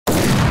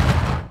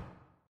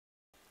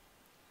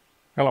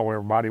Hello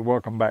everybody,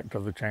 welcome back to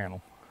the channel.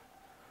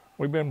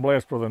 We've been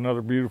blessed with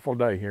another beautiful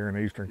day here in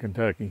eastern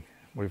Kentucky.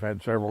 We've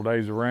had several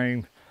days of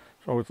rain,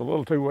 so it's a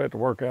little too wet to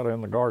work out in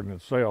the garden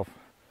itself,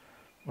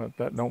 but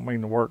that don't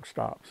mean the work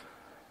stops.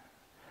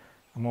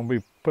 I'm going to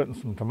be putting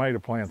some tomato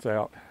plants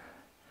out,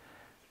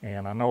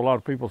 and I know a lot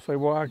of people say,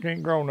 well, I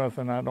can't grow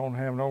nothing, I don't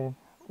have no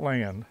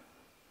land.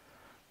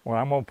 Well,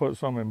 I'm going to put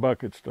some in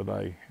buckets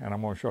today, and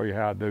I'm going to show you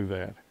how I do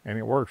that, and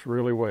it works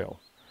really well.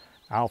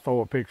 I'll throw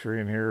a picture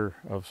in here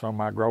of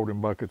some I growed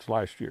in buckets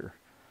last year,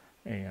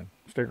 and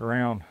stick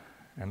around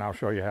and I'll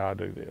show you how I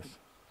do this.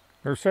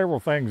 There's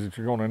several things that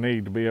you're going to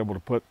need to be able to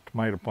put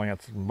tomato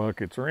plants in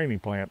buckets, or any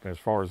plant as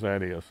far as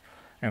that is.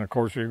 And of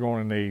course you're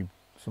going to need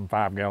some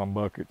 5-gallon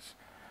buckets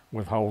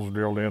with holes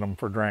drilled in them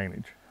for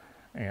drainage.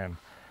 And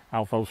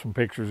I'll throw some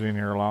pictures in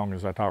here along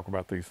as I talk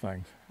about these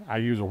things. I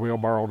use a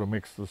wheelbarrow to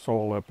mix the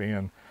soil up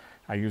in.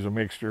 I use a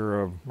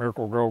mixture of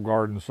Miracle-Gro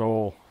garden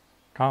soil,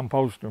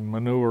 compost and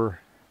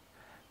manure,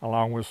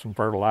 along with some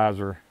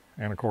fertilizer,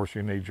 and of course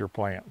you need your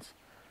plants.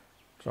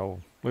 So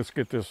let's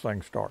get this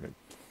thing started.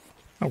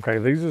 Okay,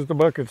 these is the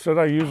buckets that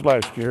I used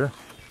last year.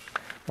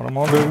 What I'm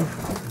gonna do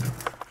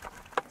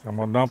is I'm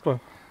gonna dump the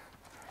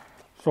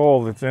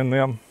soil that's in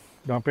them,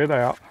 dump it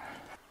out.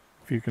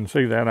 If you can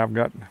see that, I've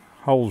got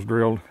holes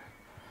drilled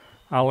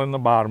all in the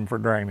bottom for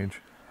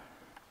drainage.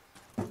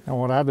 And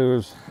what I do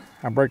is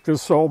I break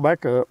this soil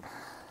back up,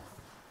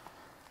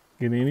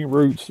 get any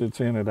roots that's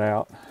in it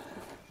out.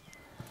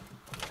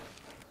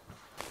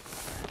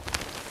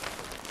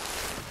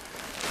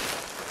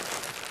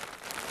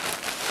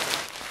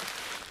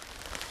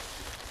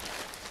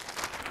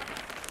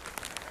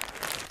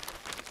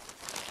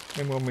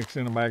 Then we'll mix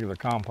in a bag of the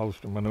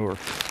compost and manure.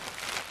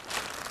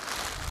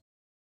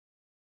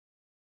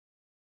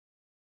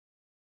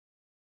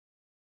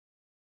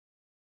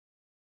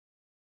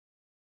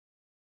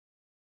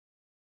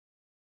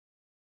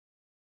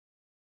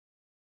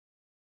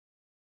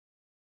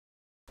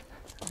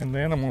 And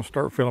then I'm going to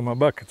start filling my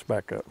buckets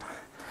back up.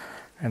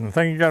 And the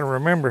thing you got to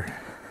remember,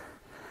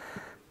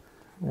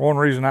 one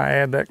reason I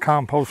add that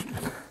compost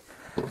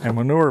and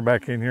manure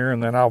back in here,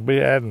 and then I'll be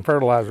adding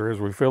fertilizer as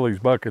we fill these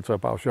buckets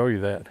up. I'll show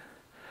you that.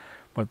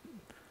 But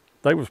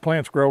they was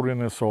plants growed in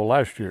this soil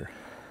last year,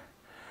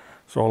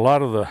 so a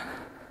lot of the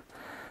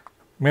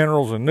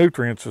minerals and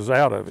nutrients is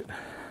out of it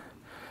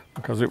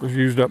because it was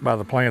used up by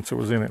the plants that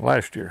was in it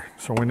last year.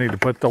 So we need to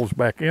put those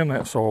back in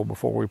that soil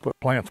before we put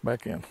plants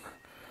back in.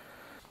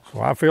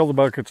 So I fill the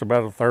buckets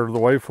about 1/3 of the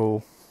way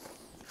full.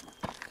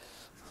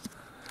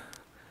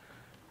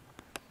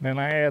 Then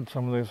I add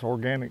some of this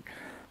organic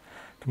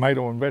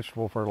tomato and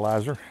vegetable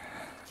fertilizer.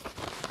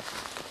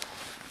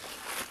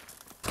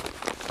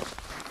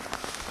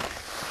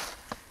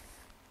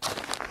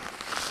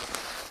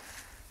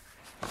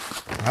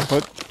 I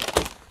put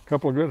a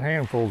couple of good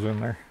handfuls in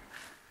there.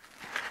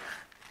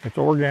 It's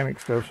organic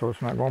stuff, so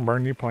it's not going to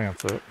burn your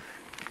plants up.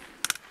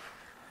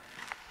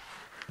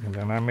 And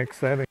then I mix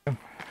that in.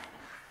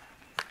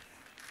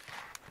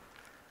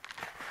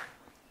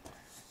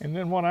 And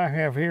then what I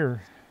have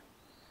here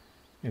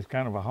is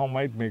kind of a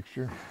homemade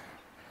mixture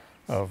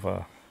of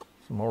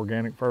some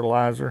organic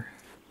fertilizer,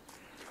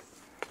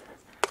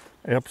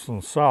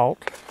 Epsom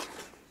salt,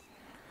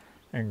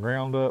 and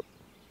ground up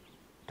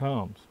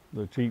Tums,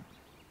 the cheap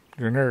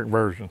generic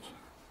versions.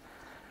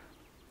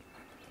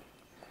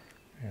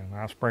 And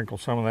I sprinkle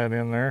some of that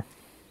in there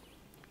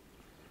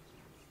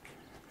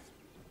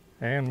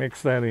and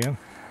mix that in.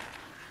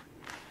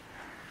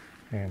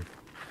 And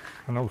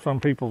I know some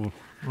people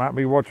might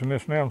be watching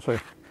this now and say,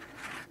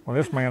 well,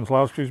 this man's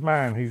lost his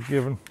mind. He's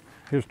giving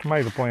his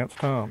tomato plants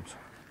Tums.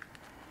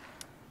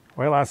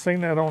 Well, I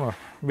seen that on a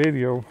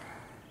video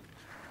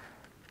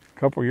a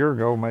couple years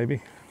ago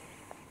maybe.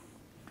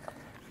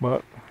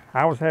 But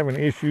I was having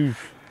issues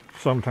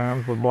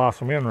sometimes with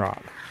blossom end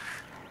rot.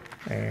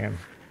 And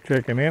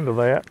checking into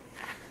that,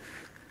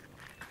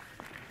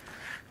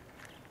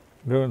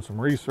 doing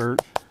some research,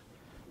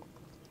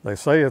 they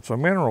say it's a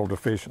mineral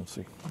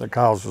deficiency that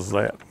causes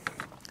that.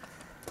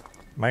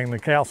 Mainly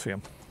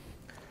calcium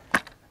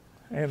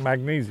and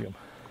magnesium.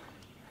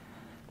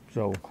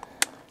 So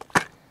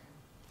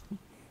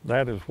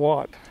that is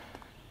what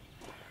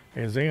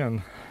is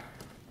in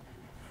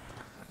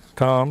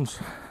Tums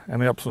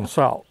and Epsom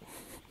salt.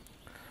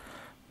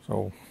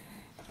 So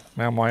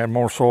now I'm going to add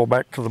more soil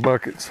back to the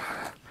buckets,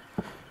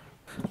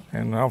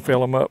 and I'll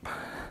fill them up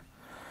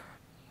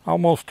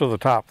almost to the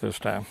top this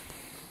time.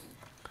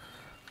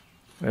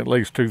 At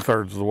least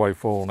 2/3 of the way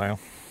full now.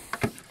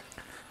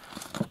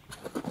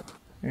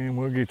 And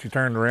we'll get you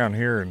turned around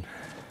here and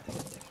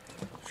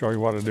show you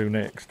what to do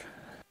next.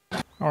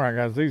 All right,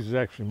 guys, these is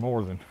actually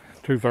more than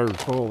 2/3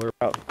 full. They're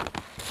about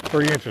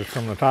 3 inches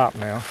from the top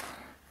now.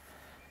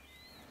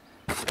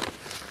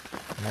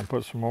 I'm gonna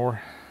put some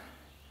more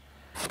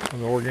of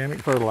the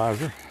organic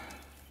fertilizer.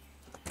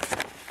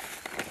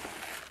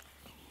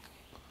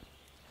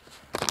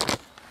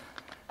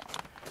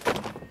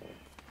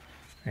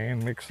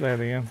 And mix that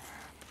in,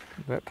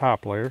 that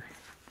top layer.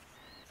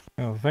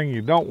 Now the thing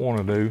you don't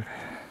want to do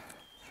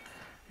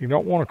You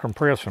don't want to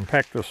compress and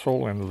pack this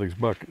soil into these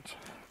buckets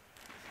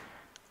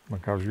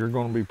because you're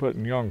going to be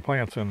putting young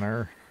plants in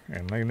there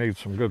and they need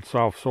some good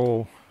soft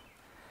soil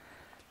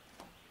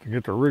to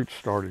get their roots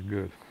started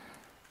good.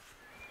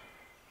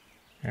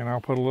 And I'll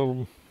put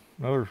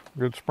another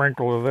good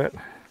sprinkle of that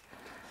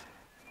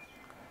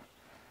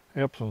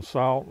Epsom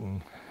salt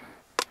and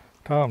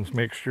Tums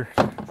mixture.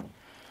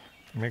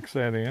 Mix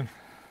that in.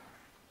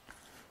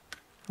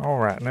 All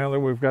right, now that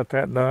we've got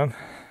that done,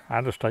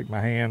 I just take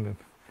my hand and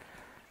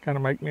kind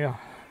of make me a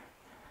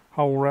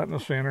hole right in the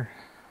center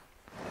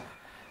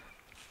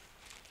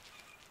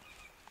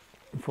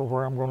for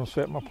where I'm going to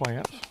set my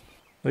plants.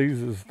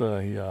 These is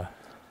the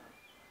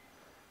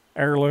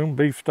heirloom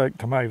beefsteak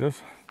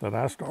tomatoes that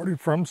I started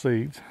from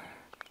seeds.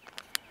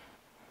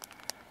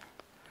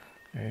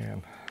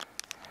 And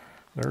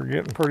they're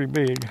getting pretty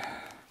big,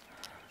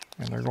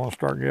 and they're going to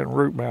start getting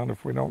root bound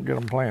if we don't get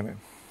them planted.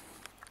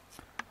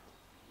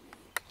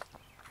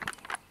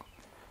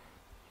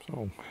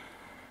 So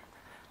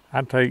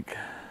I take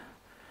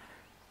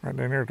right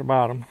down here at the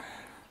bottom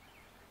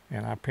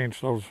and I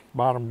pinch those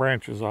bottom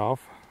branches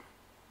off.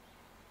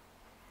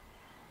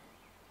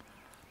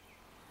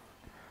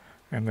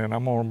 And then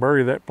I'm going to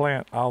bury that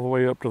plant all the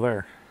way up to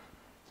there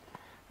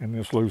in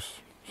this loose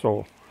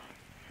soil.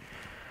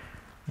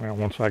 Now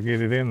once I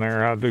get it in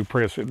there, I do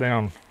press it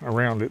down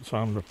around it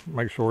some to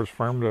make sure it's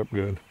firmed up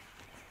good.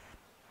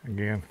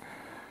 Again,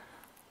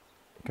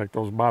 take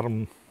those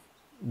bottom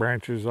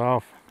branches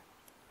off.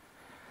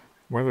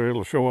 Whether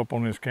it'll show up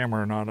on this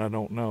camera or not, I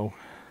don't know.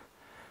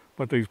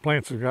 But these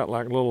plants have got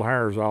like little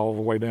hairs all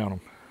the way down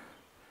them.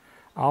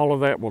 All of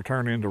that will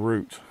turn into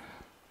roots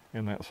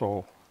in that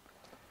soil.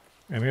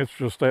 And it's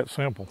just that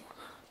simple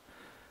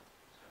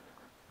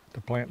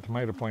to plant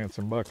tomato plants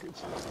in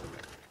buckets.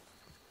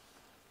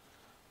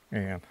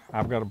 And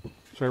I've got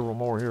several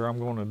more here I'm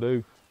going to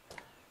do.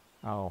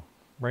 I'll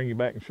bring you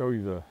back and show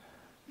you the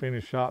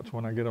finished shots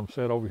when I get them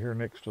set over here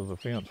next to the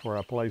fence where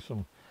I place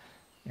them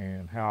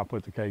and how I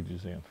put the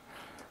cages in.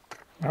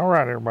 All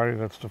right, everybody,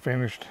 that's the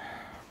finished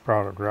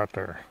product right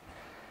there.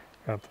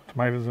 Got the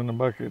tomatoes in the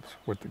buckets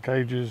with the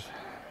cages.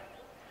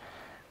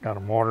 Got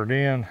them watered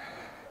in.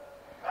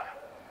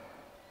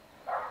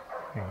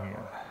 And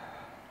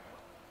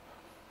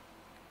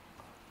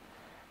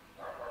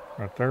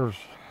right there's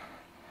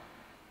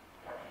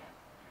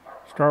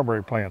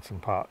strawberry plants in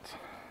pots.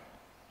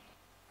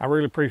 I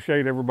really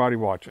appreciate everybody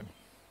watching.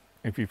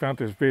 If you found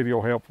this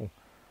video helpful,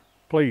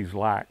 please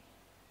like,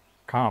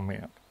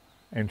 comment,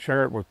 and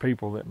share it with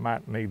people that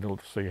might need to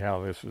see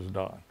how this is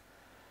done.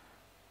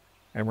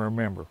 And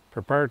remember,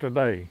 prepare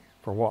today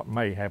for what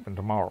may happen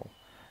tomorrow.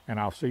 And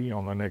I'll see you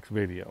on the next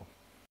video.